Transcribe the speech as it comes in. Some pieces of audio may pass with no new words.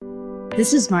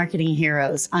This is Marketing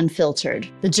Heroes Unfiltered,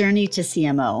 the journey to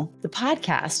CMO, the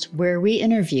podcast where we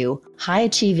interview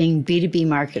high-achieving B2B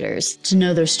marketers to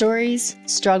know their stories,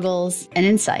 struggles, and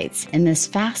insights in this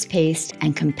fast-paced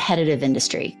and competitive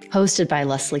industry. Hosted by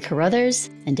Leslie Carruthers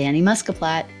and Danny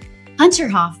Muscaplat. Hunter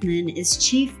Hoffmann is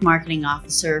Chief Marketing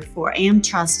Officer for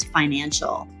AmTrust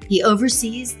Financial. He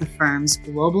oversees the firm's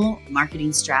global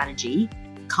marketing strategy,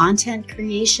 content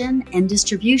creation, and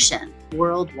distribution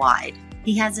worldwide.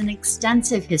 He has an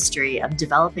extensive history of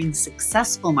developing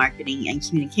successful marketing and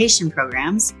communication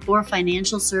programs for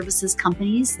financial services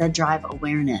companies that drive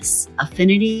awareness,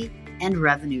 affinity, and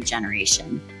revenue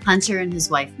generation. Hunter and his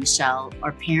wife, Michelle,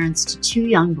 are parents to 2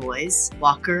 young boys,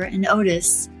 Walker and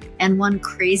Otis, and 1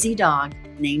 crazy dog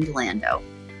named Lando.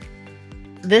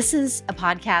 This is a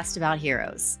podcast about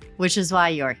heroes, which is why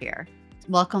you're here.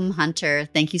 Welcome, Hunter.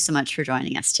 Thank you so much for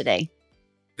joining us today.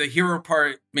 The hero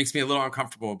part makes me a little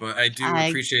uncomfortable, but I do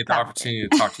appreciate the opportunity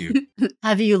to talk to you.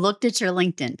 Have you looked at your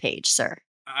LinkedIn page, sir?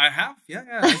 I have. Yeah.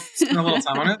 I spent a little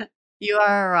time on it. You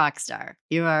are a rock star.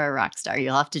 You'll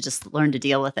have to just learn to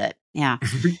deal with it. Yeah.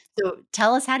 So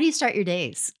tell us, how do you start your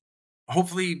days?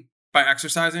 Hopefully by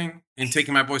exercising and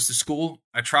taking my boys to school.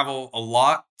 I travel a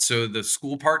lot, so the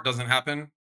school part doesn't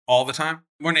happen all the time.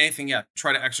 More than anything,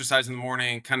 try to exercise in the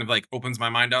morning, kind of like opens my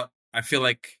mind up. I feel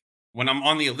like when I'm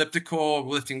on the elliptical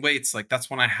lifting weights, like that's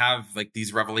when I have like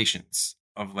these revelations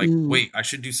of like, wait, I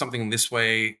should do something this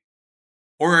way,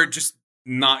 or just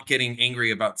not getting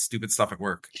angry about stupid stuff at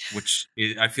work, which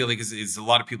I feel like is a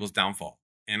lot of people's downfall.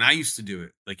 And I used to do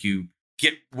it. Like you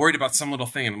get worried about some little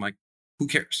thing and I'm like, who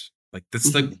cares? Like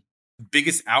that's the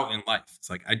biggest out in life. It's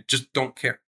like, I just don't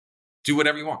care. Do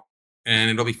whatever you want and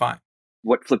it'll be fine.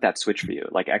 What flipped that switch for you?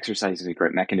 Like exercise is a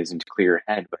great mechanism to clear your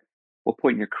head, but what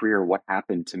point in your career, what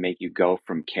happened to make you go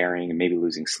from caring and maybe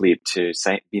losing sleep to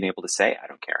being able to say, I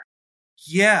don't care?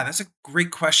 Yeah, that's a great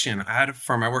question. I had a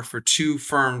firm. I worked for 2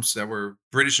 firms that were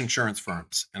British insurance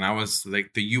firms. And I was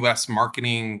like the US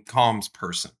marketing comms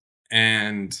person.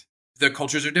 And the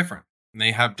cultures are different. And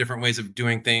they have different ways of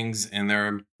doing things. And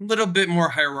they're a little bit more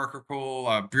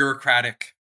hierarchical,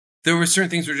 bureaucratic. There were certain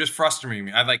things that were just frustrating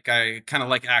me. I kind of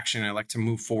like action. I like to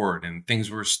move forward. And things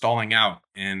were stalling out.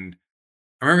 And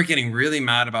I remember getting really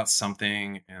mad about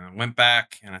something, and I went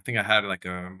back, and I think I had like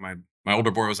my older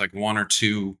boy was like 1 or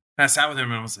 2. And I sat with him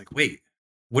and I was like, wait,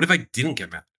 what if I didn't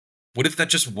get mad? What if that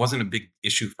just wasn't a big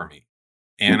issue for me?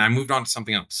 And I moved on to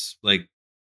something else. Like,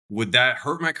 would that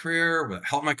hurt my career? Would it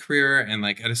help my career? And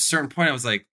like at a certain point, I was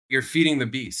like, you're feeding the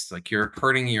beast. Like you're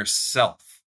hurting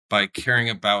yourself by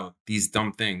caring about these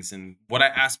dumb things. And what I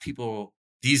ask people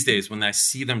these days when I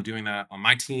see them doing that on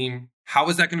my team, how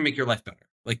is that going to make your life better?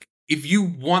 Like, if you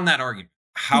won that argument,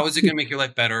 how is it going to make your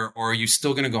life better? Or are you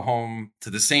still going to go home to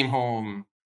the same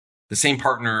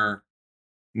partner?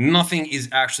 Nothing is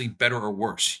actually better or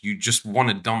worse. You just won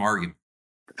a dumb argument.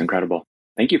 That's incredible.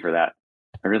 Thank you for that.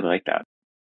 I really like that.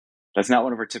 That's not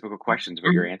one of our typical questions,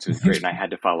 but your answer is great. And I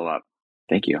had to follow up.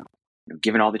 Thank you.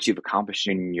 Given all that you've accomplished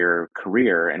in your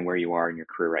career and where you are in your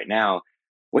career right now,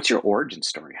 what's your origin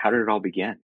story? How did it all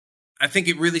begin? I think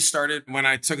it really started when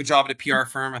I took a job at a PR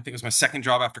firm. I think it was my second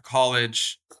job after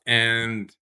college. And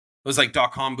it was like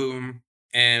 .com boom.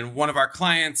 And one of our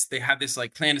clients, they had this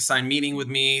like clandestine meeting with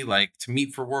me, like to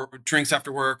meet for work, drinks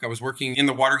after work. I was working in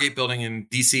the Watergate building in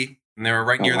DC, and they were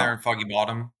right near there in Foggy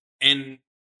Bottom. And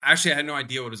actually, I had no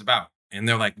idea what it was about. And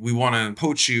they're like, we want to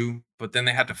poach you. But then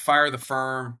they had to fire the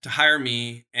firm to hire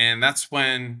me. And that's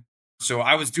when, so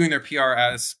I was doing their PR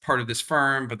as part of this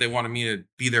firm, but they wanted me to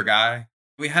be their guy.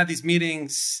 We had these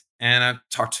meetings, and I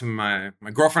talked to my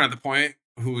girlfriend at the point,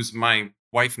 who was my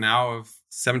wife now of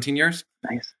 17 years.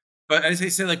 Nice. But as they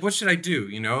say, like, what should I do?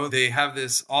 You know, they have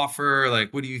this offer,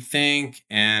 like, what do you think?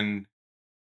 And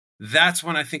that's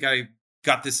when I think I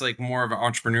got this like more of an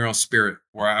entrepreneurial spirit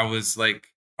where I was like,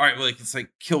 all right, well, like, it's like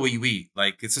kill what you eat.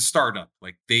 Like, it's a startup.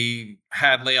 Like, they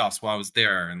had layoffs while I was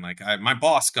there. And like, my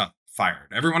boss got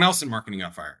fired. Everyone else in marketing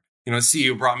got fired. You know, the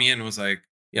CEO brought me in and was like,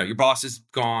 yeah, your boss is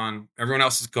gone. Everyone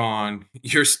else is gone.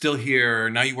 You're still here.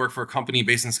 Now you work for a company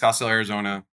based in Scottsdale,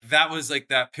 Arizona. That was like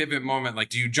that pivot moment. Like,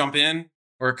 do you jump in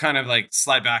or kind of like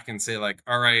slide back and say like,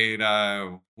 all right,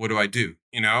 what do I do?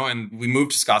 You know, and we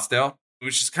moved to Scottsdale. It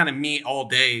was just kind of me all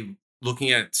day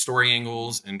looking at story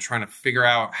angles and trying to figure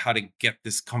out how to get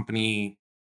this company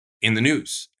in the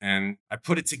news. And I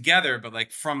put it together. But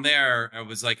like from there, I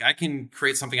was like, I can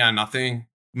create something out of nothing.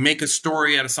 Make a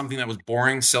story out of something that was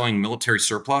boring, selling military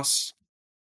surplus,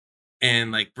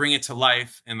 and like bring it to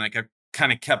life. And like I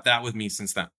kind of kept that with me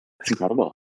since then. That's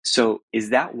incredible. So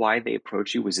is that why they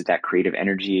approached you? Was it that creative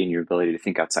energy and your ability to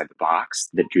think outside the box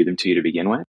that drew them to you to begin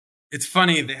with? It's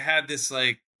funny. They had this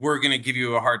like we're going to give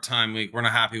you a hard time. Like, we're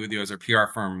not happy with you as our PR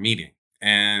firm meeting.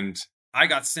 And I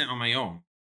got sent on my own.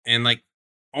 And like,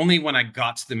 only when I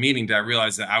got to the meeting did I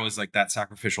realize that I was like that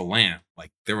sacrificial lamb.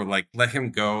 Like, they were like, let him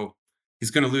go.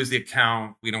 He's going to lose the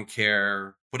account. We don't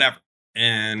care, whatever.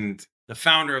 And the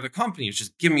founder of the company was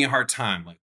just giving me a hard time.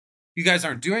 Like, you guys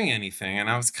aren't doing anything. And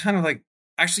I was kind of like,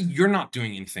 actually, you're not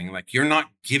doing anything. Like, you're not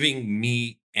giving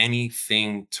me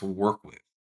anything to work with.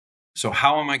 So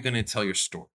how am I going to tell your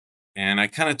story? And I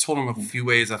kind of told them a few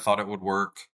ways I thought it would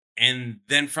work. And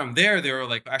then from there, they were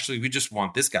like, actually, we just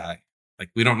want this guy. Like,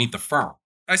 we don't need the firm.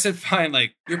 I said, fine,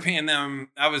 like, you're paying them.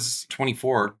 I was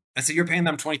 24. I said, you're paying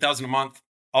them $20,000 a month.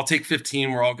 I'll take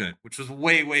 15. We're all good, which was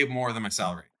way, way more than my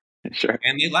salary. Sure.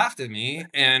 And they laughed at me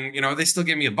and, they still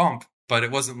gave me a bump, but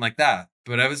it wasn't like that.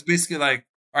 But I was basically like,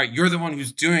 all right, you're the one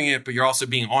who's doing it, but you're also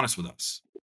being honest with us.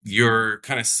 You're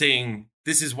kind of saying,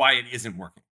 this is why it isn't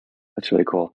working. That's really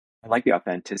cool. I like the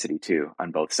authenticity too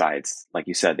on both sides. Like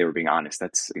you said, they were being honest.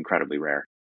 That's incredibly rare.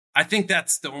 I think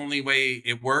that's the only way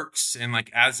it works. And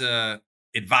like, as a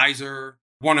advisor,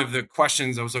 one of the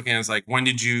questions I was looking at is like, when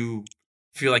did you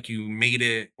feel like you made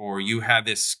it or you had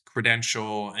this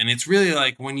credential? And it's really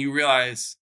like when you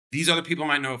realize these other people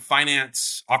might know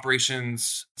finance,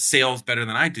 operations, sales better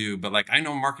than I do, but like, I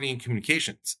know marketing and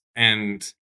communications,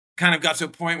 and kind of got to a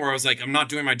point where I was like, I'm not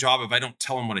doing my job if I don't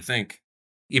tell them what I think,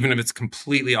 even if it's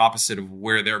completely opposite of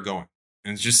where they're going.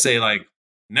 And just say like,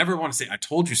 never want to say, I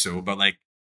told you so, but like,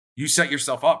 you set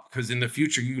yourself up because in the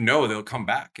future, they'll come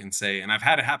back and say, and I've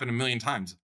had it happen a million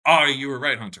times. Oh, you were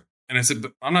right, Hunter. And I said,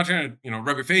 but I'm not trying to,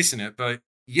 rub your face in it, but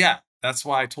yeah, that's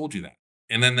why I told you that.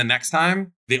 And then the next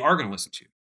time they are going to listen to you.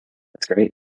 That's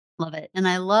great. Love it. And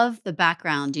I love the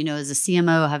background, as a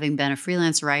CMO, having been a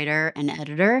freelance writer and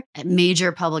editor at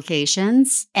major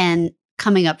publications and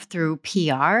coming up through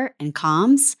PR and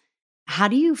comms. How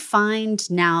do you find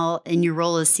now in your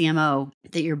role as CMO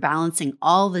that you're balancing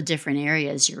all the different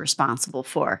areas you're responsible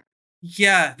for?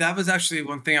 Yeah, that was actually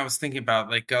one thing I was thinking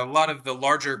about. Like, a lot of the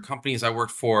larger companies I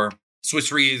worked for,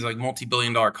 Swiss Re is like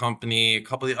multi-billion-dollar company, a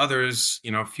couple of the others,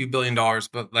 a few $1 billion,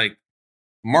 but like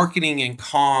marketing and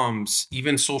comms,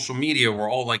 even social media were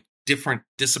all like different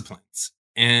disciplines.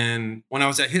 And when I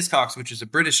was at Hiscox, which is a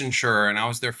British insurer, and I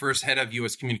was their first head of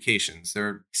US communications,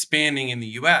 they're expanding in the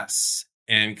US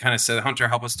and kind of said, Hunter,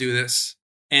 help us do this.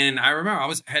 And I remember I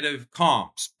was head of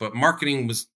comms, but marketing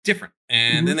was different.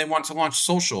 And then they wanted to launch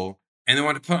social and they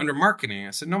wanted to put under marketing.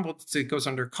 I said, no, but it goes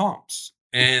under comms.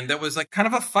 And there was like kind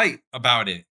of a fight about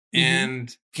it.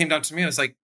 And came down to me, I was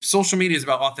like, social media is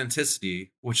about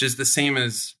authenticity, which is the same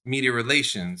as media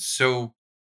relations. So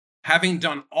having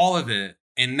done all of it,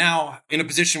 and now in a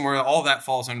position where all that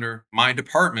falls under my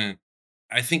department,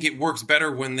 I think it works better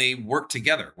when they work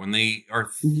together, when they are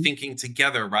thinking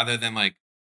together rather than like,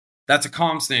 that's a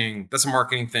comms thing, that's a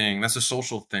marketing thing, that's a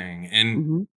social thing.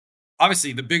 And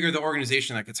obviously, the bigger the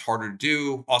organization, that gets harder to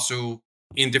do. Also,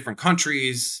 in different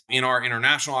countries, in our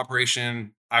international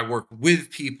operation, I work with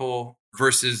people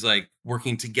versus like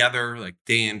working together like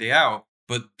day in, day out.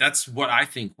 But that's what I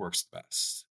think works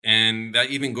best. And that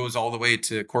even goes all the way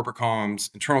to corporate comms,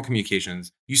 internal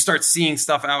communications. You start seeing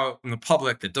stuff out in the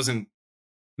public that doesn't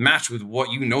match with what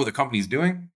the company's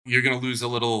doing, you're going to lose a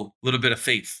little bit of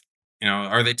faith.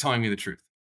 Are they telling me the truth?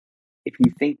 If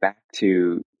you think back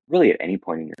to really at any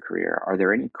point in your career, are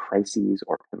there any crises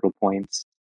or pivotal points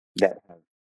that have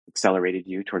accelerated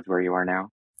you towards where you are now?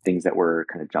 Things that were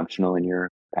kind of junctional in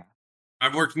your path?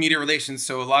 I've worked media relations,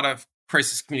 so a lot of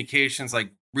crisis communications,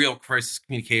 like real crisis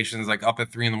communications, like up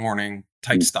at 3 a.m.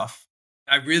 type stuff.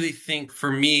 I really think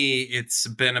for me, it's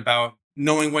been about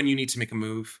knowing when you need to make a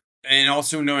move and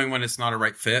also knowing when it's not a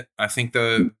right fit. I think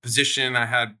the position I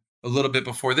had a little bit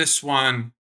before this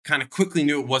one kind of quickly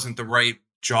knew it wasn't the right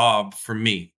job for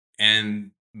me.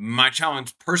 And my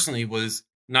challenge personally was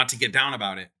not to get down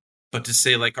about it, but to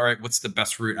say like, all right, what's the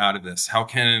best route out of this? How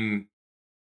can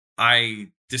I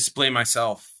display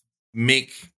myself,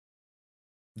 make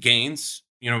gains,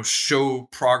 show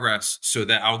progress so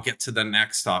that I'll get to the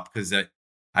next stop, because that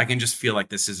I can just feel like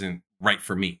this isn't right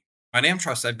for me. At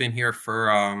AmTrust, I've been here for,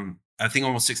 I think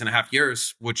almost 6.5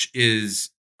 years, which is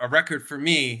a record for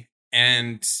me.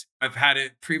 And I've had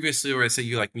it previously where I say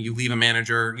you leave a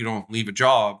manager, you don't leave a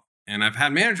job. And I've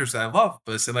had managers that I love,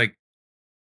 but I said like,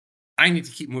 I need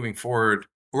to keep moving forward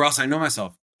or else I know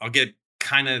myself. I'll get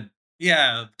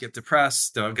get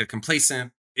depressed. I'll get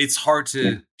complacent. It's hard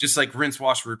to just like rinse,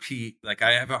 wash, repeat. Like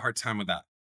I have a hard time with that.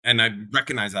 And I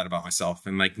recognize that about myself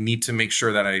and like need to make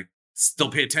sure that I still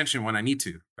pay attention when I need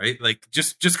to, right? Like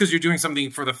just because you're doing something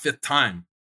for the 5th time,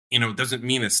 doesn't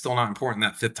mean it's still not important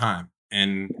that 5th time.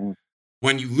 And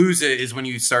When you lose it is when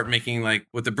you start making like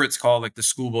what the Brits call like the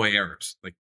schoolboy errors,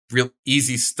 like real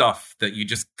easy stuff that you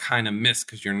just kind of miss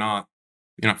because you're not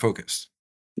focused.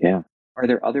 Yeah. Are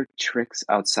there other tricks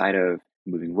outside of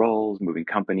moving roles, moving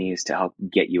companies to help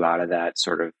get you out of that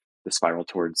sort of the spiral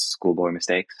towards schoolboy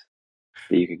mistakes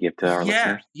that you could give to our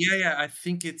listeners? Yeah. I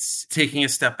think it's taking a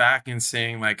step back and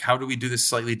saying like, how do we do this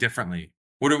slightly differently?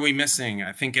 What are we missing?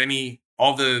 I think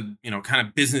all the, kind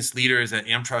of business leaders at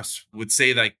AmTrust would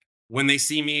say like, when they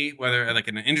see me, whether at like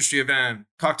an industry event,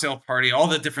 cocktail party, all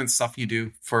the different stuff you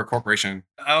do for a corporation,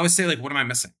 I always say like, what am I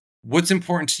missing? What's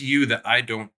important to you that I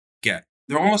don't get?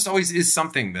 There almost always is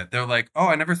something that they're like, oh,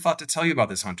 I never thought to tell you about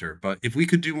this, Hunter, but if we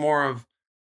could do more of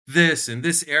this in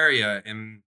this area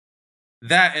and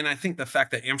that, and I think the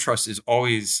fact that AmTrust is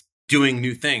always doing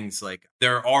new things, like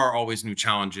there are always new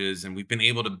challenges, and we've been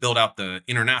able to build out the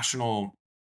international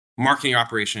marketing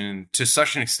operation to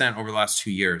such an extent over the last 2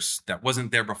 years that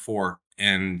wasn't there before,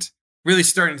 and really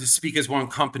starting to speak as one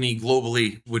company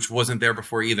globally, which wasn't there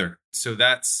before either. So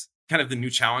that's kind of the new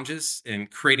challenges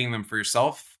and creating them for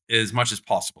yourself as much as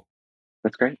possible.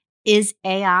 That's great. Is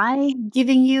AI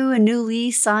giving you a new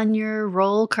lease on your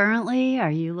role currently?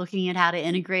 Are you looking at how to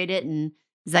integrate it? And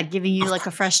is that giving you like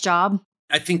a fresh job?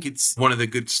 I think it's one of the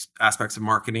good aspects of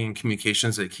marketing and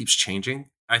communications that it keeps changing.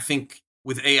 I think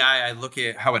with AI, I look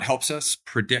at how it helps us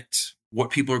predict what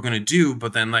people are going to do.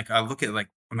 But then like I look at like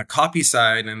on the copy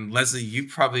side, and Leslie, you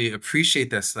probably appreciate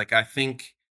this. Like I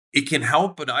think it can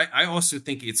help, but I also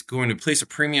think it's going to place a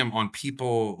premium on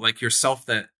people like yourself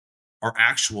that are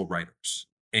actual writers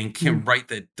and can write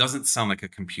that doesn't sound like a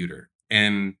computer.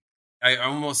 And I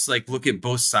almost like look at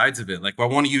both sides of it. Like, well,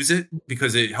 I want to use it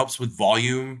because it helps with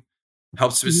volume,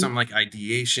 helps with some like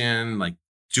ideation, like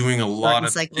doing a lot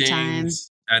of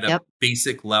things at a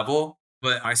basic level.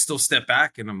 But I still step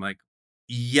back and I'm like,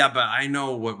 yeah, but I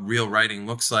know what real writing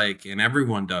looks like, and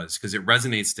everyone does because it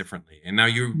resonates differently. And now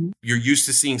you're used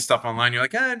to seeing stuff online. You're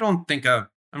like, I don't think a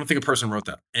person wrote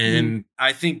that. And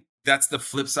I think that's the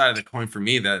flip side of the coin for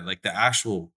me, that like the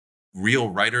actual real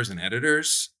writers and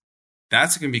editors,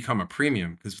 that's going to become a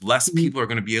premium because less people are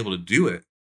going to be able to do it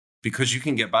because you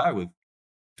can get by with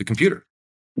the computer.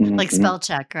 Like spell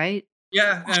check, right?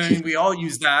 Yeah. I mean, we all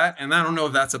use that. And I don't know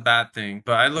if that's a bad thing,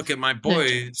 but I look at my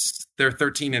boys, they're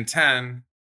 13 and 10.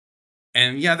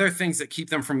 And yeah, there are things that keep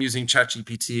them from using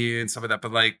ChatGPT and stuff like that.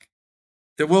 But like,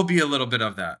 there will be a little bit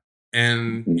of that.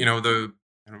 And, the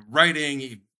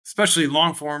writing, especially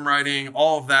long form writing,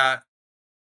 all of that,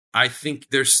 I think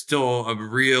there's still a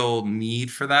real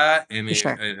need for that and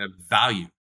a value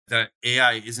that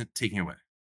AI isn't taking away.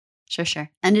 Sure.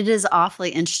 And it is awfully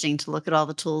interesting to look at all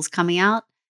the tools coming out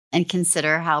and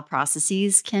consider how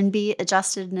processes can be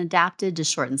adjusted and adapted to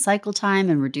shorten cycle time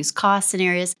and reduce costs in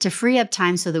areas to free up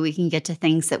time so that we can get to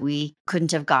things that we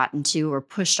couldn't have gotten to or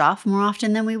pushed off more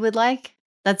often than we would like.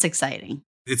 That's exciting.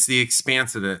 It's the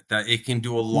expanse of it, that it can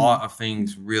do a lot of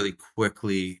things really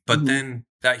quickly, but then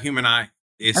that human eye,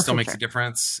 it still makes a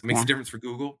difference. It makes a difference for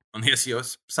Google on the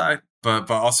SEO side, but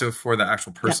also for the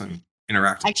actual person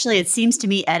interacting. Actually, it seems to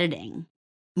me editing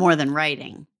more than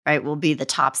writing, right, will be the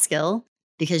top skill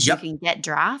because you can get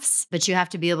drafts, but you have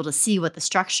to be able to see what the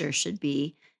structure should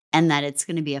be and that it's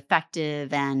going to be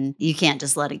effective, and you can't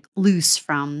just let it loose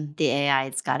from the AI.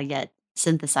 It's got to get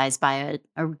synthesized by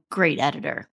a great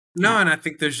editor. No, and I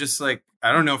think there's just like,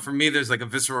 I don't know, for me, there's like a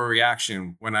visceral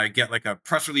reaction when I get like a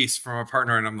press release from a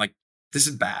partner and I'm like, this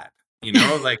is bad,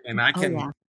 like, and I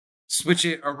can switch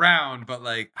it around, but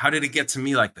like, how did it get to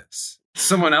me like this?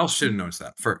 Someone else should notice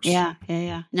that first. Yeah.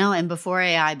 No, and before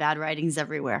AI, bad writing's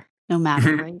everywhere, no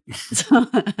matter, right? So,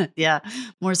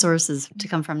 more sources to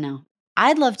come from now.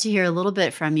 I'd love to hear a little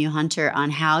bit from you, Hunter,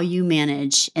 on how you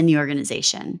manage in the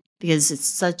organization, because it's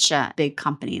such a big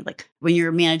company. Like when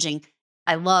you're managing,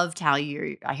 I loved how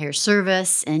I hear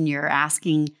service and you're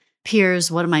asking peers,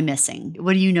 what am I missing?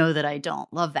 What do you know that I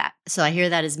don't? Love that. So I hear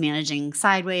that as managing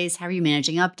sideways. How are you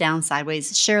managing up, down,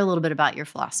 sideways? Share a little bit about your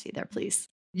philosophy there, please.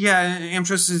 Yeah,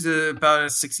 AmTrust is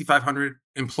about 6,500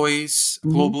 employees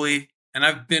globally. And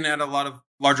I've been at a lot of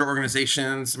larger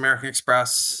organizations, American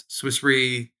Express, Swiss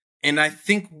Re. And I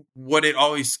think what it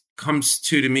always comes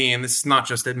to me, and this is not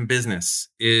just in business,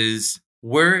 is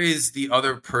where is the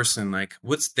other person? Like,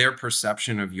 what's their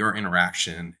perception of your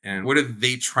interaction? And what are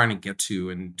they trying to get to?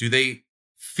 And do they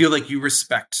feel like you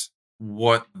respect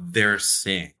what they're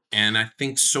saying? And I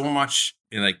think so much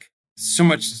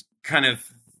kind of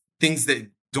things that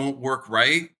don't work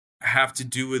right have to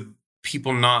do with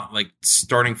people not like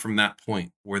starting from that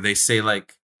point where they say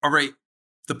like, all right,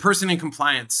 the person in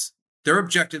compliance, their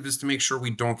objective is to make sure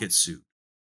we don't get sued.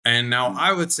 And now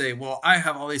I would say, well, I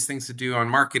have all these things to do on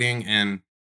marketing and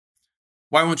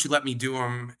why won't you let me do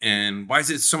them? And why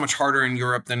is it so much harder in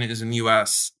Europe than it is in the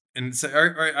US? And say, all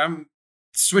right, I'm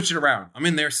switch it around. I'm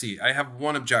in their seat. I have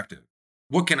one objective.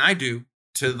 What can I do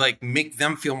to like make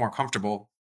them feel more comfortable?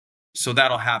 So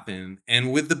that'll happen.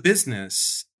 And with the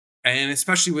business, and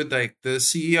especially with like the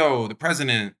CEO, the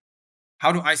president,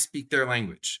 how do I speak their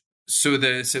language? So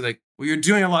they say like, well, you're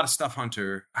doing a lot of stuff,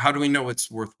 Hunter. How do we know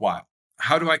it's worthwhile?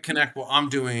 How do I connect what I'm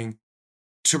doing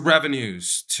to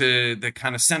revenues, to the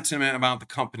kind of sentiment about the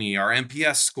company, our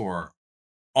NPS score,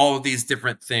 all of these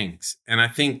different things? And I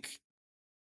think,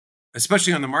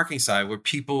 especially on the marketing side, where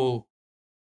people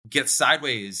get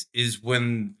sideways is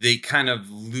when they kind of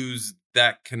lose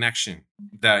that connection,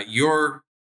 that you're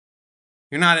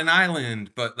not an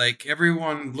island, but like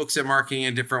everyone looks at marketing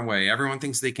in a different way. Everyone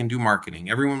thinks they can do marketing.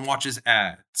 Everyone watches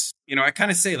ads. I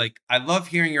kind of say like, I love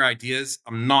hearing your ideas.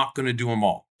 I'm not going to do them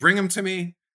all. Bring them to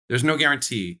me. There's no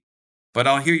guarantee, but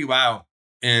I'll hear you out.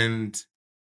 And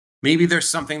maybe there's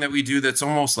something that we do that's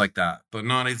almost like that, but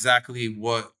not exactly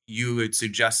what you had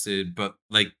suggested, but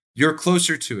like you're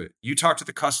closer to it. You talk to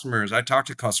the customers. I talk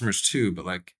to customers too, but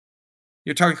like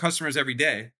you're talking to customers every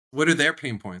day. What are their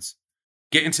pain points?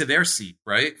 Get into their seat,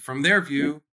 right? From their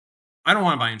view, I don't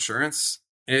want to buy insurance.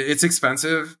 It's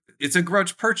expensive. It's a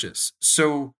grudge purchase.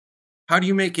 So how do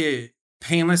you make it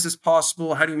painless as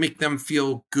possible? How do you make them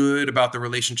feel good about the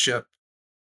relationship?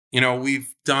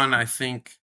 We've done, I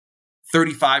think,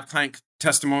 35 client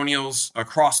testimonials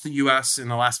across the US in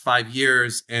the last 5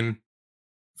 years. And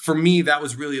for me, that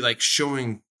was really like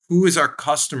showing who is our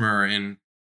customer and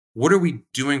what are we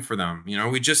doing for them?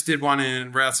 We just did one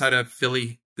right outside of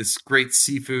Philly, this great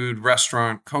seafood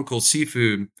restaurant, Kunkel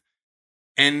Seafood.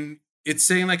 And it's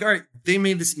saying like, all right, they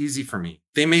made this easy for me.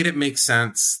 They made it make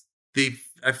sense.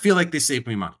 I feel like they saved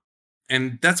me money.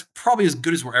 And that's probably as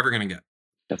good as we're ever going to get.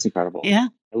 That's incredible. Yeah.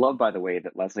 I love, by the way,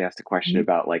 that Leslie asked a question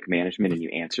about like management and you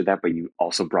answered that, but you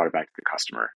also brought it back to the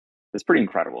customer. That's pretty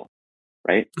incredible,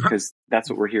 right? Because that's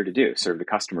what we're here to do, serve the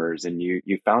customers. And you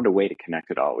found a way to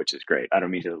connect it all, which is great. I don't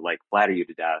mean to like flatter you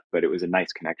to death, but it was a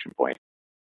nice connection point.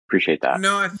 Appreciate that.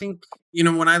 No, I think,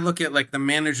 when I look at like the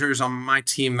managers on my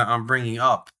team that I'm bringing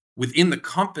up within the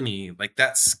company, like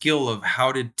that skill of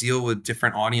how to deal with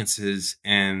different audiences.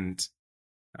 And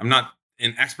I'm not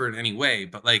an expert in any way,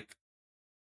 but like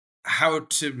how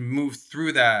to move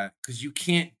through that, because you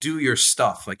can't do your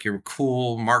stuff, like your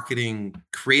cool marketing,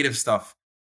 creative stuff,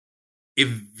 if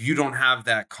you don't have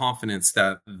that confidence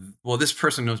that, well, this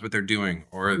person knows what they're doing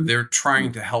or they're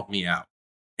trying to help me out.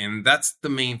 And that's the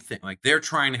main thing. Like they're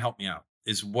trying to help me out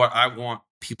is what I want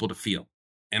people to feel.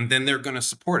 And then they're going to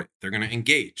support it. They're going to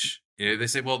engage. If they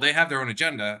say, well, they have their own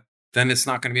agenda, then it's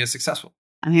not going to be as successful.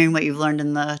 I'm hearing what you've learned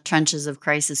in the trenches of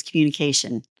crisis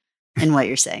communication in what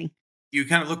you're saying. You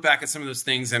kind of look back at some of those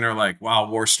things and are like, wow,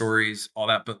 war stories, all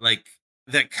that. But like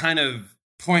that kind of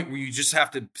point where you just have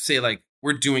to say like,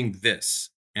 we're doing this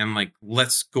and like,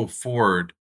 let's go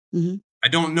forward. Mm-hmm. I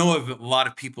don't know if a lot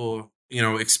of people,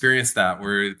 experience that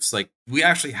where it's like, we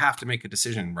actually have to make a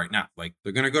decision right now. Like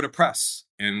they're going to go to press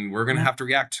and we're going to have to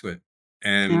react to it.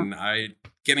 And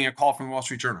getting a call from the Wall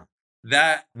Street Journal.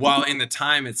 That, while in the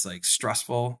time it's like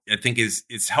stressful, I think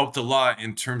it's helped a lot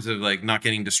in terms of like not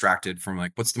getting distracted from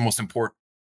like, what's the most important,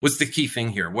 what's the key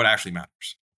thing here? What actually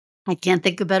matters? I can't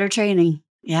think of better training.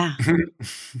 Yeah.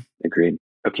 Agreed.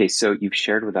 Okay. So you've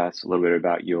shared with us a little bit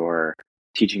about your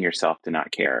teaching yourself to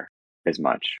not care as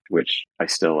much, which I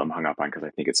still am hung up on because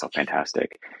I think it's so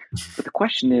fantastic. But the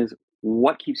question is,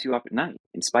 what keeps you up at night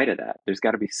in spite of that? There's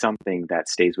got to be something that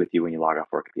stays with you when you log off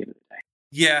work at the end of the day.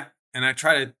 Yeah. And I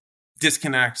try to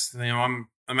disconnect. I'm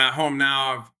at home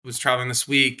now. I was traveling this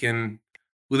week and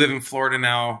we live in Florida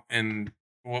now. And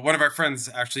one of our friends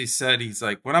actually said, he's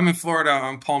like, when I'm in Florida,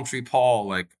 I'm Palm Tree Paul.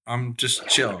 Like I'm just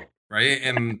chill. Right.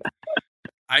 And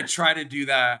I try to do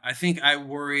that. I think I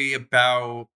worry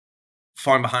about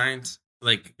falling behind,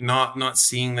 like not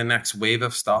seeing the next wave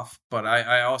of stuff. But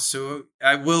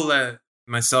I will let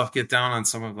myself get down on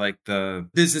some of like the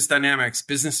business dynamics.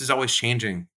 Business is always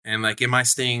changing. And like, am I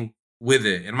staying with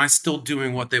it? Am I still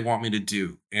doing what they want me to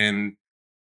do? And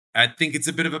I think it's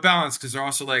a bit of a balance because they're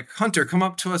also like, Hunter, come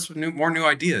up to us with more new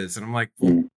ideas. And I'm like,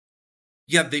 well,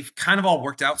 yeah, they've kind of all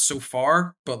worked out so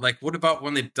far, but like, what about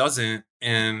when it doesn't?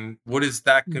 And what is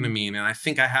that going to mean? And I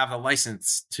think I have a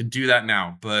license to do that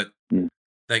now, but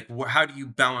like, how do you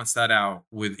balance that out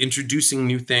with introducing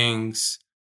new things,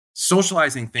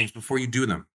 socializing things before you do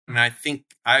them? And I think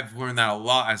I've learned that a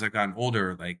lot as I've gotten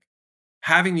older, like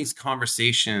having these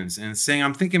conversations and saying,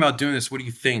 I'm thinking about doing this. What do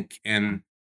you think? And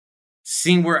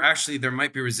seeing where actually there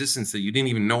might be resistance that you didn't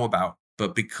even know about.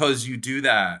 But because you do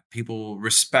that, people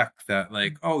respect that,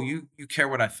 like, oh, you care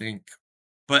what I think.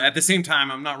 But at the same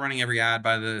time, I'm not running every ad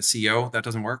by the CEO. That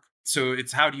doesn't work. So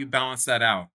it's how do you balance that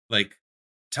out? Like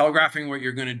telegraphing what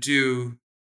you're going to do,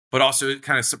 but also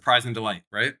kind of surprise and delight,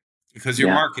 right? Because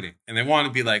you're marketing and they want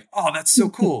to be like, oh, that's so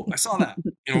cool. I saw that.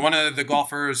 One of the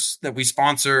golfers that we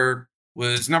sponsor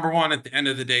was number one at the end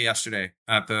of the day yesterday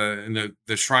at the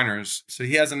Shriners. So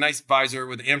he has a nice visor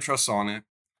with Amtrust on it.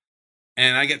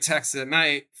 And I get texts at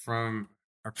night from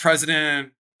our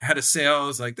president, head of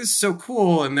sales, like, this is so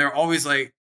cool. And they're always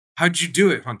like, how'd you do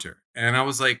it, Hunter? And I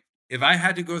was like, if I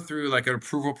had to go through like an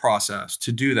approval process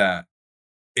to do that,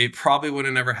 it probably would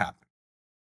have never happened.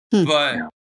 But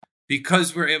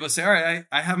because we're able to say, all right,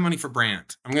 I have money for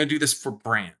brand. I'm going to do this for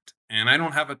brand. And I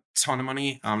don't have a ton of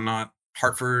money. I'm not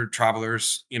Hartford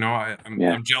Travelers.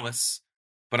 I'm jealous,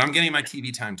 but I'm getting my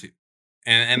TV time too.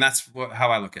 And that's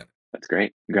how I look at it. That's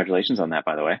great. Congratulations on that,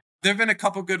 by the way. There have been a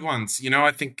couple good ones.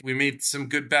 I think we made some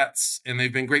good bets and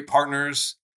they've been great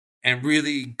partners and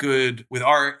really good with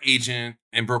our agent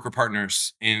and broker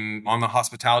partners on the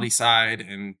hospitality side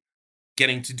and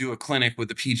getting to do a clinic with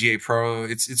the PGA Pro.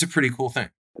 It's a pretty cool thing.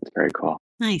 That's very cool.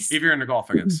 Nice. If you're into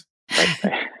golf, I guess.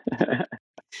 Right.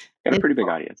 Got a pretty big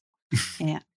audience.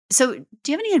 Yeah. So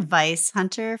do you have any advice,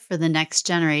 Hunter, for the next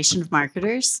generation of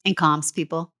marketers and comms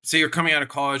people? Say you're coming out of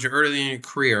college or early in your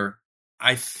career.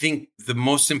 I think the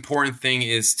most important thing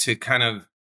is to kind of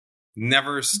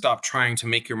never stop trying to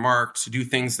make your mark, to do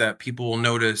things that people will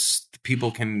notice,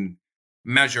 people can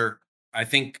measure. I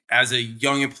think as a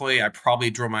young employee, I probably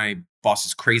drove my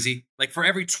bosses crazy. Like for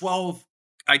every 12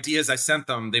 ideas I sent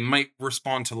them, they might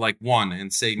respond to like one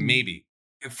and say maybe.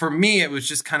 For me, it was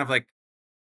just kind of like,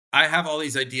 I have all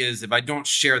these ideas. If I don't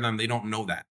share them, they don't know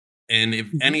that. And if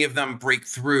any of them break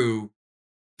through,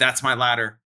 that's my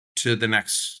ladder to the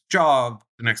next job,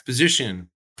 the next position,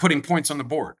 putting points on the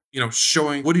board,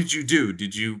 showing what did you do?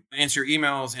 Did you answer your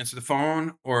emails, answer the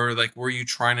phone, or like were you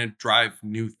trying to drive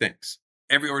new things?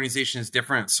 Every organization is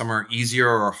different. Some are easier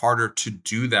or harder to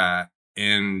do that.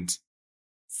 And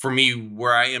for me,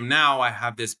 where I am now, I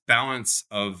have this balance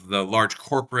of the large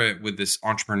corporate with this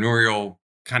entrepreneurial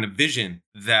kind of vision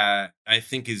that I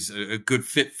think is a good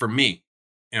fit for me.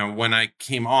 When I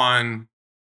came on,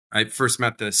 I first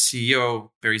met the CEO,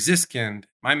 Barry Ziskind,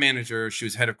 my manager. She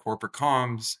was head of corporate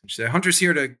comms. She said, Hunter's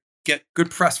here to get good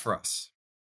press for us.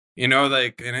 And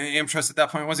Amtrust at that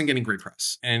point wasn't getting great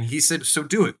press. And he said, so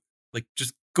do it. Like,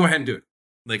 just go ahead and do it.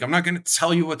 Like, I'm not going to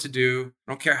tell you what to do.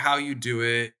 I don't care how you do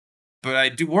it. But I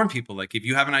do warn people, like, if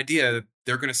you have an idea,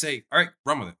 they're going to say, all right,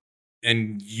 run with it.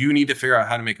 And you need to figure out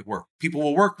how to make it work. People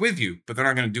will work with you, but they're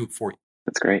not going to do it for you.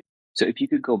 That's great. So if you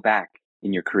could go back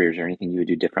in your career, is there anything you would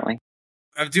do differently?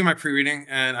 I do my pre-reading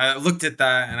and I looked at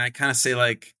that and I kind of say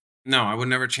like, no, I would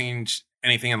never change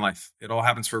anything in life. It all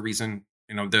happens for a reason.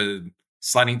 The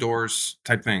sliding doors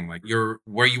type thing. Like you're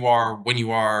where you are, when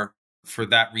you are for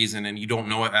that reason. And you don't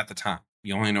know it at the time.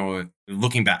 You only know it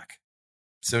looking back.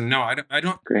 So no, I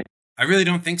don't. Great. I really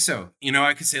don't think so.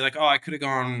 I could say like, oh, I could have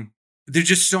gone. There's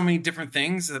just so many different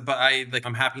things, but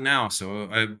I'm happy now. So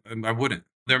I wouldn't.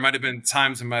 There might have been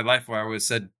times in my life where I would have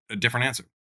said a different answer.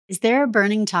 Is there a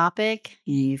burning topic?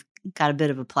 You've got a bit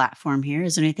of a platform here.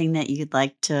 Is there anything that you'd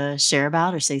like to share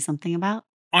about or say something about?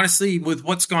 Honestly, with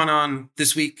what's gone on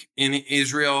this week in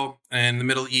Israel and the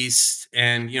Middle East,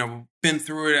 and, been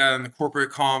through it on the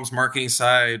corporate comms marketing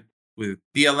side with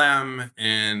BLM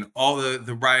and all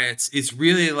the riots, it's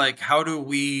really like, how do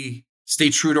we stay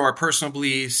true to our personal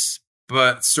beliefs,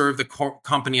 but serve the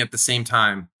company at the same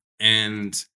time?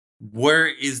 And where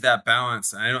is that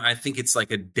balance? I think it's like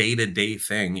a day-to-day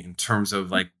thing in terms of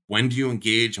like, when do you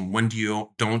engage and when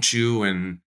don't you?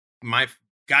 And my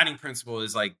guiding principle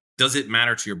is like, does it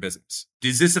matter to your business?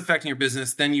 Is this affecting your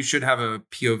business? Then you should have a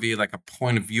POV, like a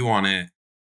point of view on it.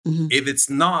 Mm-hmm. If it's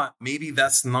not, maybe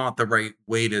that's not the right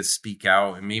way to speak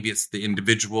out. And maybe it's the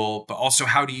individual, but also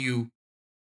how do you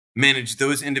manage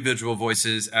those individual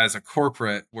voices as a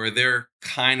corporate where they're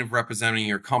kind of representing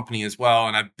your company as well?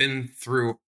 And I've been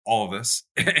through all of this.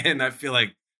 And I feel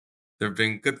like there have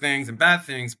been good things and bad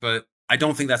things, but I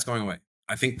don't think that's going away.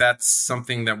 I think that's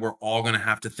something that we're all going to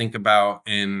have to think about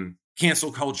in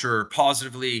cancel culture,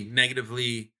 positively,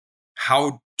 negatively.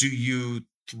 How do you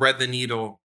thread the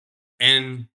needle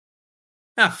and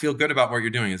feel good about what you're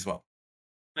doing as well?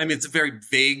 I mean, it's a very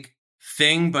vague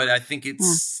thing, but I think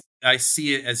I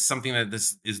see it as something that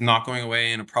this is not going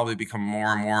away and it'll probably become more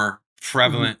and more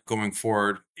prevalent going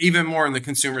forward, even more in the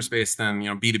consumer space than,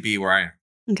 B2B where I am.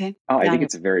 Okay. Oh, I think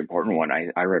it's a very important one.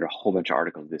 I read a whole bunch of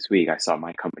articles this week. I saw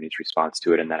my company's response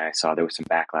to it, and then I saw there was some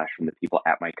backlash from the people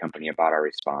at my company about our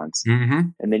response. Mm-hmm.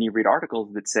 And then you read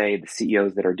articles that say the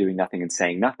CEOs that are doing nothing and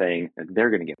saying nothing, they're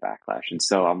going to get backlash. And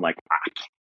so I'm like,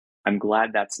 I'm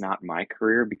glad that's not my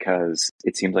career because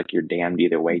it seems like you're damned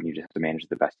either way and you just have to manage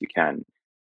the best you can.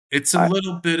 It's a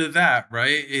little bit of that,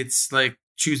 right? It's like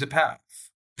choose a path.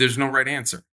 There's no right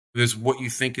answer. There's what you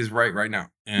think is right now.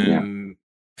 And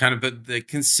kind of, but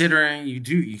considering you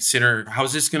consider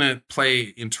how's this going to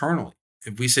play internally?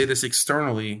 If we say this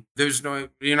externally,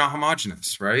 you're not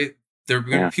homogenous, right? There are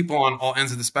going to be people on all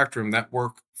ends of the spectrum that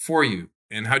work for you.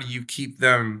 And how do you keep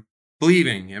them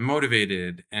believing and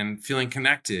motivated and feeling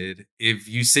connected if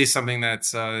you say something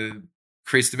that's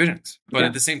creates divisions? But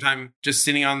at the same time, just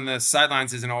sitting on the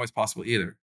sidelines isn't always possible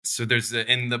either. So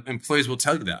and the employees will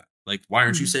tell you that, like, why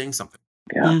aren't you saying something?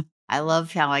 Yeah. I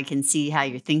love how I can see how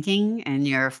you're thinking and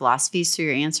your philosophies through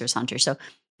your answers, Hunter. So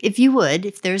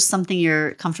if there's something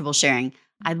you're comfortable sharing,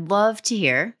 I'd love to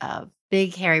hear a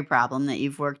big, hairy problem that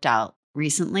you've worked out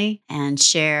recently and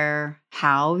share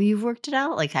how you've worked it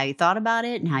out, like how you thought about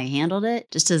it and how you handled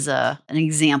it, just as an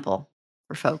example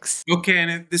for folks. Okay,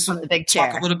 and this From will the big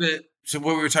talk chair. a little bit to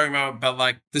what we were talking about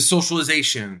like the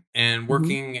socialization and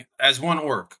working as one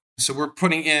org. So we're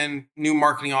putting in new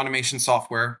marketing automation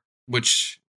software,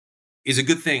 which is a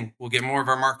good thing. We'll get more of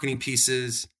our marketing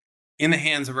pieces in the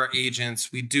hands of our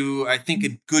agents. We do, I think,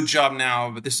 a good job now,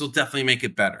 but this will definitely make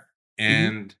it better.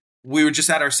 And we were just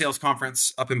at our sales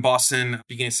conference up in Boston,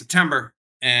 beginning of September,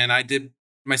 and I did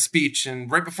my speech.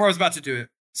 And right before I was about to do it,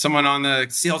 someone on the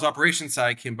sales operations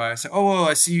side came by. I said, "Oh,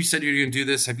 I see you said you're going to do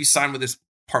this. Have you signed with this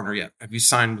partner yet? Have you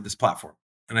signed with this platform?"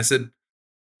 And I said,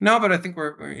 "No, but I think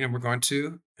we're going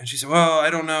to." And she said, "Well,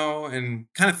 I don't know," and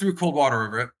kind of threw cold water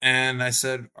over it. And I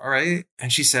said, "All right."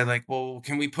 And she said, like, "Well,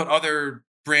 can we put other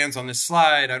brands on this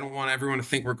slide? I don't want everyone to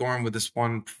think we're going with this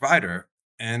one provider."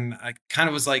 And I kind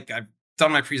of was like, I've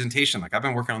done my presentation. Like, I've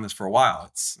been working on this for a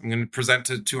while. I'm going to present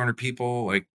to 200 people.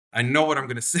 Like, I know what I'm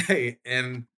going to say.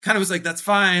 And kind of was like, that's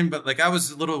fine. But like, I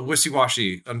was a little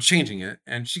wishy-washy on changing it.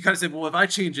 And she kind of said, "Well, if I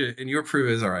change it and you approve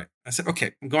it, is all right." I said,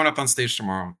 "Okay, I'm going up on stage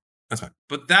tomorrow. That's fine."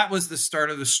 But that was the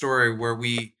start of the story where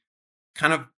we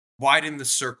kind of widened the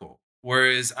circle.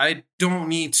 Whereas I don't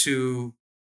need to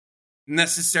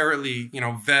necessarily,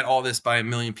 vet all this by a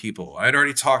million people. I'd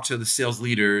already talked to the sales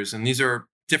leaders, and these are a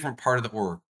different part of the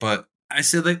org. But I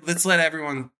said, let's let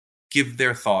everyone give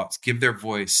their thoughts, give their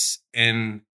voice,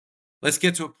 and let's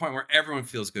get to a point where everyone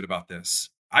feels good about this.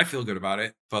 I feel good about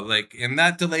it, but and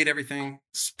that delayed everything.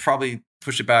 Probably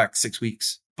push it back 6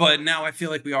 weeks. But now I feel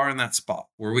like we are in that spot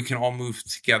where we can all move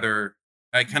together.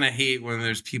 I kind of hate when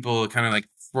there's people kind of like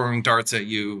throwing darts at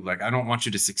you. Like, I don't want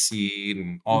you to succeed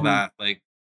and all that. Like,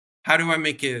 how do I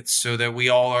make it so that we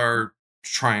all are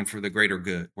trying for the greater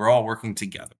good? We're all working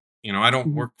together. I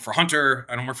don't work for Hunter.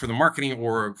 I don't work for the marketing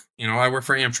org. I work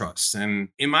for AmTrust. And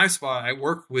in my spot, I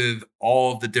work with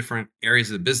all the different areas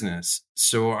of the business.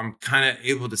 So I'm kind of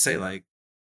able to say, like,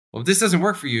 well, if this doesn't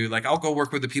work for you, like, I'll go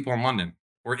work with the people in London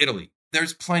or Italy.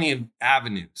 There's plenty of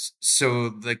avenues.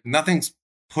 So like, nothing's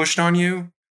pushed on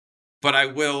you, but I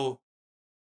will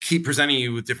keep presenting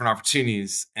you with different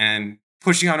opportunities. And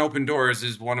pushing on open doors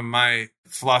is one of my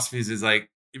philosophies, is like,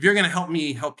 if you're going to help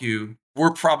me help you,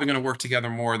 we're probably going to work together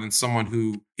more than someone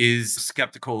who is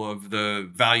skeptical of the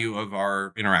value of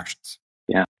our interactions.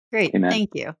 Yeah. Great. Amen. Thank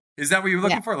you. Is that what you were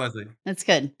looking for, Leslie? That's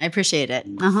good. I appreciate it.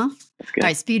 That's good. All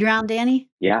right. Speed round, Danny.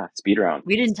 Yeah. Speed round.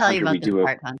 We didn't tell Hunter, you about this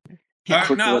part, Hunter.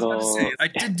 Quick I was about to little- say, I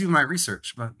did do my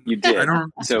research, but You did. I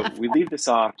don't. So we leave this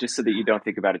off just so that you don't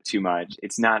think about it too much.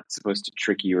 It's not supposed to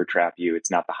trick you or trap you.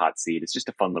 It's not the hot seat. It's just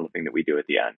a fun little thing that we do at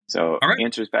the end. So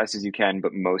answer as fast as you can,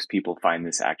 but most people find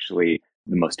this actually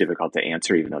the most difficult to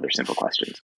answer, even though they're simple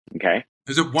questions. Okay?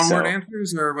 Is it one word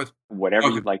answers or with whatever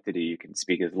you'd like to do? You can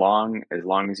speak as long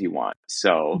as you want.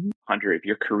 So, Hunter, if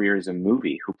your career is a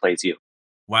movie, who plays you?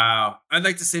 Wow. I'd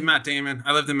like to say Matt Damon.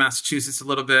 I lived in Massachusetts a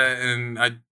little bit, and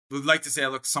I would like to say I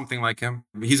look something like him.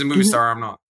 He's a movie star. I'm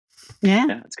not. Yeah.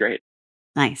 That's great.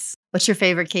 Nice. What's your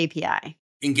favorite KPI?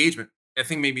 Engagement. I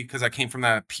think maybe because I came from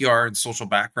that PR and social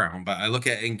background, but I look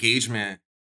at engagement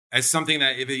as something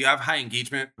that if you have high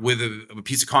engagement with a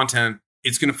piece of content,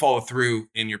 it's going to follow through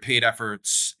in your paid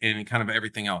efforts and kind of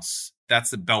everything else. That's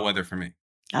the bellwether for me.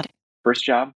 Got it. First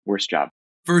job, worst job?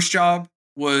 First job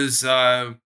was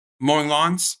mowing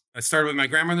lawns. I started with my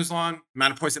grandmother's lawn,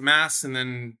 Mattapoisett, Mass, and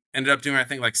then ended up doing, I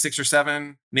think, like 6 or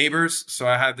 7 neighbors. So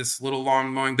I had this little lawn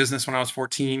mowing business when I was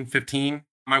 14, 15.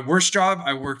 My worst job,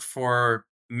 I worked for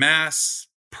Mass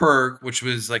PERG, which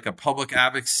was like a public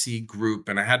advocacy group.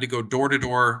 And I had to go door to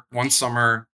door one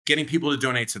summer, getting people to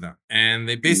donate to them. And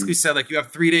they basically said, like, you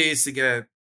have 3 days to get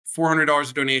 $400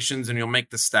 of donations and you'll make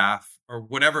the staff, or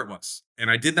whatever it was. And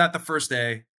I did that the first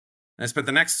day. And I spent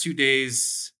the next 2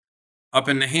 days up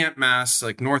in Nahant, Mass,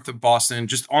 like north of Boston,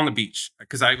 just on the beach.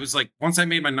 Because I was like, once I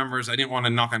made my numbers, I didn't want to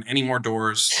knock on any more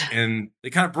doors. And they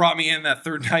kind of brought me in that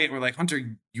third night and were like,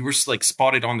 Hunter, you were like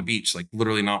spotted on the beach, like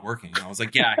literally not working. And I was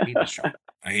like, yeah, I hate this job.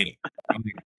 I hate it. I'm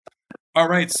like, all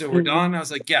right, so we're done. I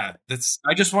was like, yeah,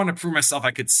 I just wanted to prove myself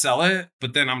I could sell it,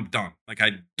 but then I'm done. Like,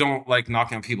 I don't like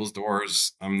knocking on people's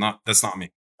doors. That's not me.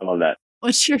 I love that.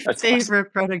 What's your That's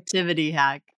favorite productivity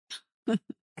hack?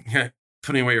 Yeah,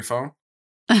 putting away your phone.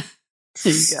 There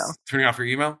you go. Turning off your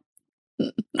email.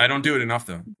 I don't do it enough,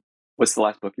 though. What's the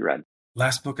last book you read?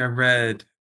 Last book I read,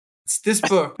 it's this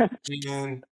book.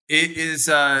 And it is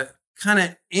kind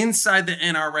of inside the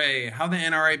NRA, how the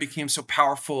NRA became so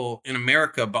powerful in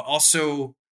America, but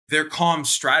also their comm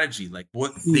strategy, like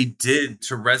what they did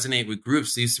to resonate with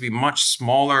groups. They used to be much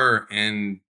smaller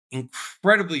and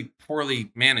incredibly poorly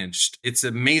managed. It's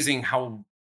amazing how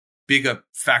big a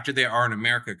factor they are in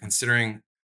America, considering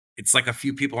it's like a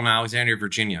few people in Alexandria,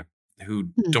 Virginia, who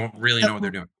don't really know what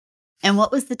they're doing. And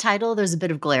what was the title? There's a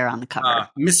bit of glare on the cover.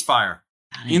 Misfire.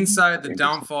 Inside the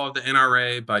Downfall of the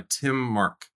NRA by Tim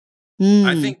Mark.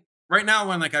 I think right now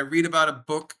when like I read about a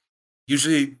book,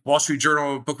 usually Wall Street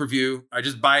Journal book review, I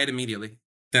just buy it immediately.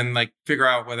 Then like figure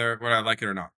out whether I like it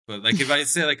or not. But like if I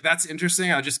say like that's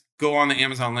interesting, I'll just go on the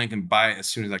Amazon link and buy it as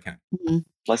soon as I can.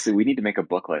 Leslie, we need to make a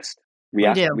book list. We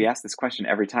ask this question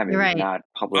every time. You're right. Not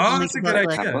published. Oh, that's a good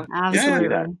idea.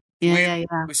 Absolutely. Yeah.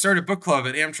 We started a book club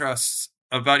at AmTrust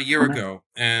about a year ago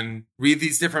and read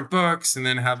these different books and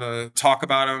then have a talk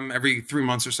about them every 3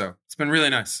 months or so. It's been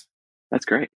really nice. That's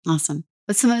great. Awesome.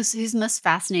 Who's the most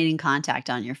fascinating contact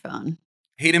on your phone?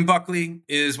 Hayden Buckley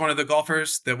is one of the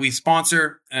golfers that we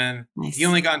sponsor. And he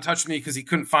only got in touch with me because he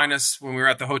couldn't find us when we were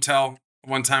at the hotel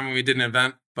one time when we did an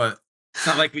event. But it's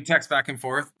not like we text back and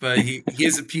forth. But he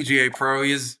is a PGA pro.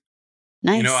 He is,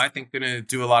 I think, going to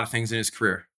do a lot of things in his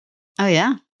career. Oh,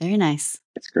 yeah. Very nice.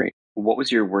 That's great. What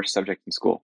was your worst subject in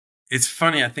school? It's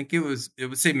funny. I think it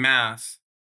would say math.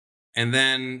 And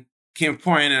then came a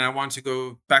point and I wanted to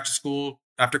go back to school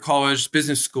after college,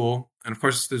 business school. And of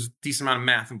course, there's a decent amount of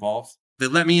math involved. They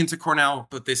let me into Cornell,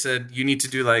 but they said you need to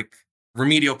do like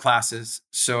remedial classes.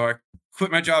 So I quit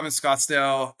my job in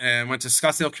Scottsdale and went to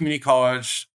Scottsdale Community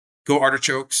College, go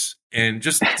artichokes, and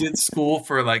just did school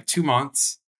for like 2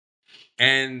 months.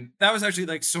 And that was actually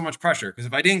like so much pressure because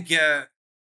if I didn't get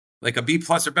like a B+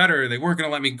 or better, they weren't going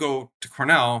to let me go to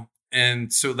Cornell.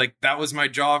 And so like that was my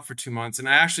job for 2 months. And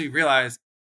I actually realized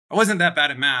I wasn't that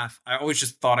bad at math. I always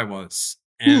just thought I was.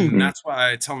 And that's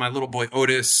why I tell my little boy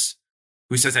Otis,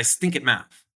 who says I stink at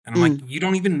math. And I'm like, you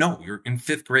don't even know. You're in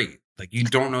 5th grade. Like you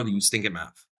don't know that you stink at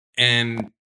math.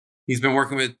 And he's been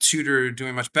working with a tutor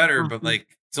doing much better. But like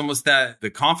it's almost that the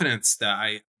confidence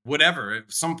that at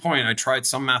some point I tried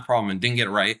some math problem and didn't get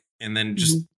it right. And then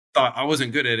just thought I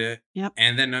wasn't good at it. Yep.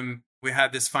 And then we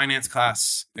had this finance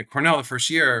class at Cornell the first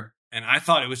year. And I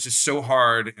thought it was just so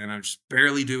hard. And I just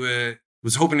barely do it.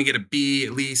 Was hoping to get a B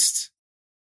at least.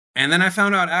 And then I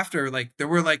found out after, like, there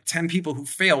were like 10 people who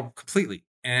failed completely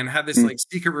and had this like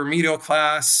secret remedial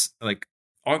class, like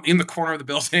in the corner of the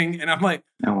building. And I'm like,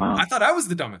 oh, wow. I thought I was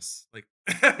the dumbest. Like,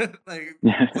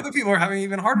 other people are having an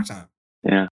even harder time.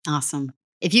 Yeah. Awesome.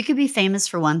 If you could be famous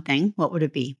for one thing, what would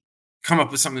it be? Come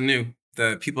up with something new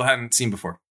that people hadn't seen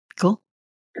before. Cool.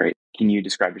 Great. Can you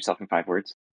describe yourself in 5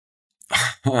 words?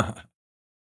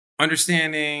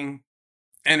 Understanding,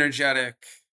 energetic,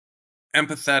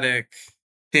 empathetic,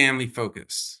 family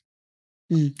focused.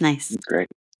 Nice. That's great.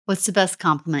 What's the best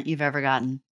compliment you've ever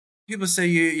gotten? People say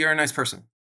you're a nice person.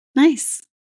 Nice.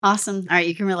 Awesome. All right,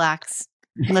 you can relax.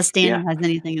 Unless Dan has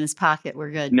anything in his pocket,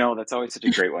 we're good. No, that's always such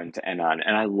a great one to end on.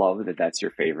 And I love that that's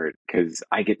your favorite because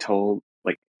I get told,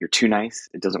 like, you're too nice.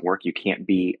 It doesn't work. You can't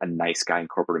be a nice guy in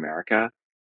corporate America.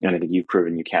 And I think you've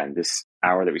proven you can. This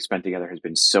hour that we spent together has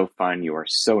been so fun. You are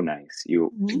so nice.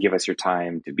 To give us your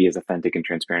time, to be as authentic and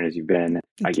transparent as you've been.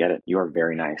 I get it. You are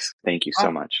very nice. Thank you so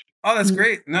much. Oh, that's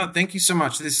great. No, thank you so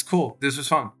much. This is cool. This was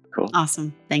fun. Cool.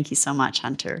 Awesome. Thank you so much,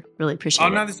 Hunter. Really appreciate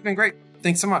it. Oh, no, this has been great.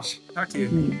 Thanks so much. Talk to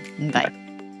you. Bye.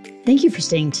 Thank you for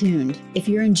staying tuned. If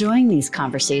you're enjoying these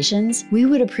conversations, we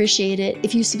would appreciate it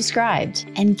if you subscribed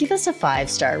and give us a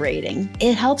 5-star rating.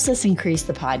 It helps us increase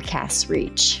the podcast's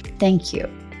reach. Thank you.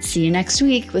 See you next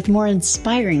week with more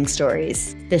inspiring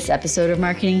stories. This episode of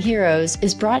Marketing Heroes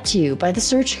is brought to you by The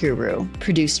Search Guru,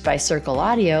 produced by Circle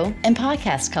Audio, and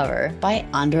podcast cover by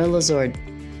Andra Lazord.